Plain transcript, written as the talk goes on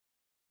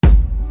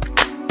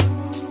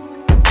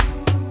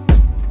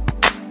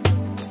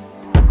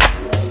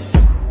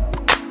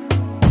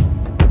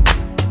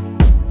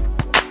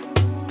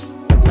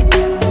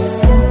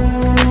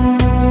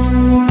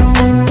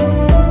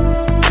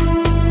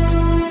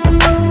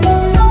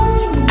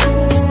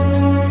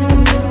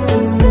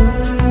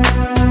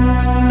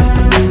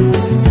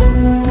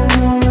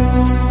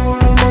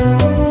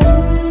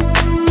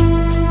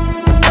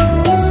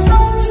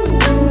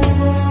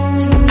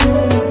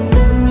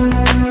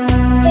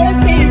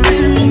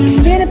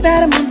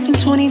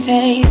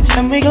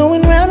And we're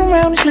going round and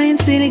round playing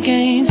silly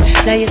games.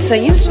 Now you're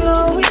saying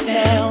slow it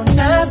down,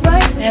 not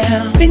right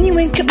now. Then you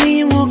wink at me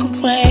and walk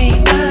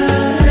away.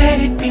 Let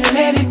it be,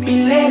 let it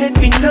be, let it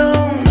be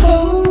known.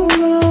 Hold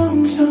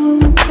on,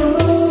 don't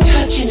go.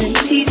 Touching and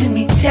teasing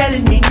me,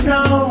 telling me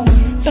no.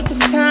 But this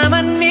time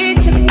I need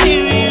to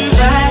feel you.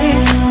 Ride it,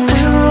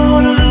 and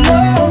roll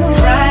alone.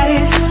 Ride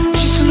it,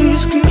 just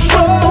lose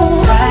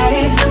control.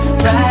 Ride it,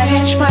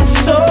 touch my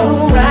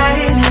soul.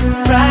 Ride it,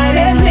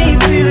 let me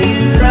feel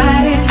you.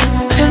 Ride it,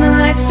 turn the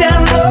lights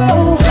down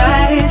low.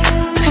 Ride it,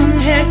 from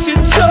head to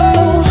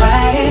toe.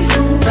 Ride it,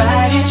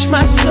 touch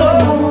my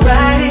soul.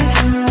 Ride it,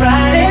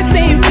 let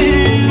me feel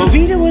you.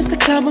 Marita was the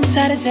club on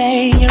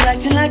Saturday. You're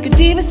acting like a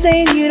diva,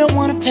 saying you don't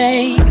wanna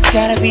pay. It's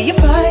gotta be your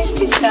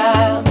feisty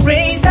style,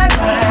 raise that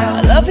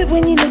crowd. I love it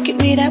when you look at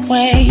me that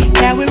way.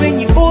 Now we're in,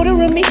 you order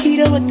a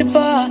mojito at the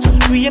bar.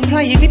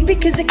 Reapply your lip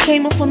because it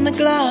came off on the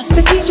glass.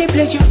 The DJ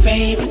plays your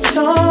favorite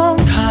song,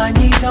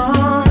 Kanye's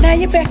on. Now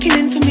you're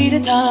beckoning for me to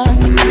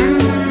dance.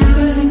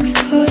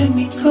 Pulling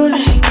me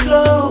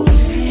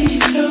close.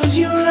 Close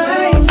your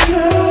eyes,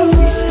 girl.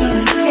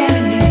 You're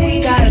telling me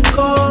we gotta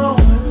go.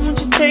 Won't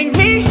you take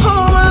me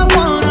home? I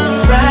wanna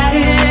ride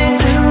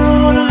it,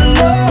 roll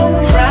alone.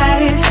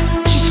 Ride it,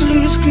 just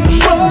lose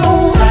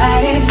control.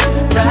 Ride it,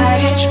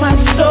 touch my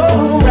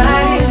soul.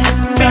 Ride it,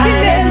 baby,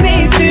 let me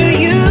feel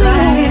you.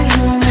 Ride it,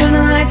 turn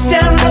the lights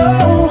down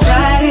low.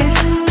 Ride it,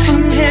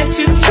 from head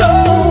to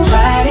toe.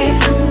 Ride it,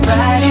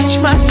 touch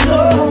my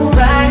soul.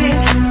 Ride it,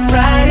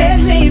 let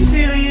me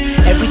feel you.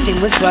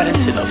 Everything was right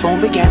until the phone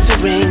began to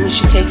ring.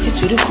 She takes it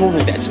to the corner,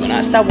 that's when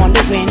I start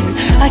wondering.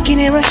 I can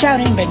hear her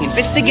shouting, banging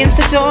fist against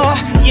the door,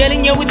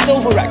 yelling, yo, it's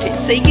over, I can't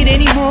take it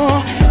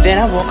anymore. Then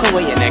I walk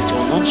away and act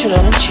all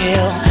nonchalant and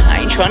chill. I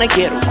ain't tryna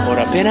get her caught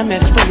up in a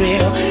mess for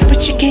real.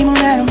 But she came on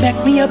out and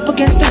backed me up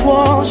against the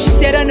wall. She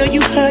said, I know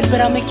you hurt, but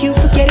I'll make you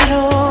forget it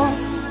all.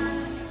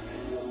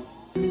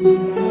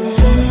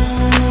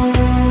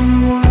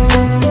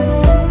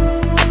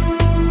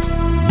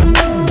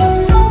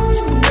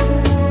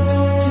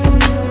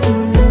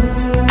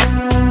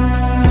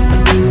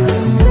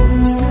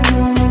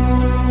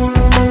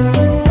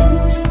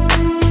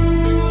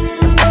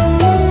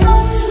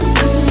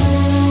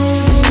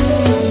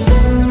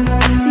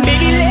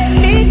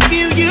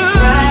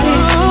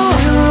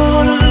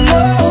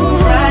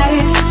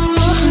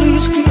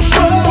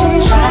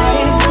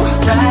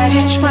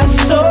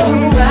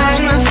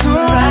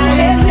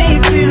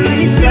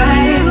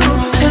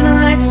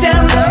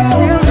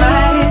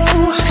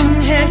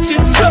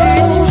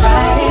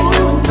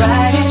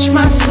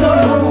 My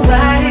soul.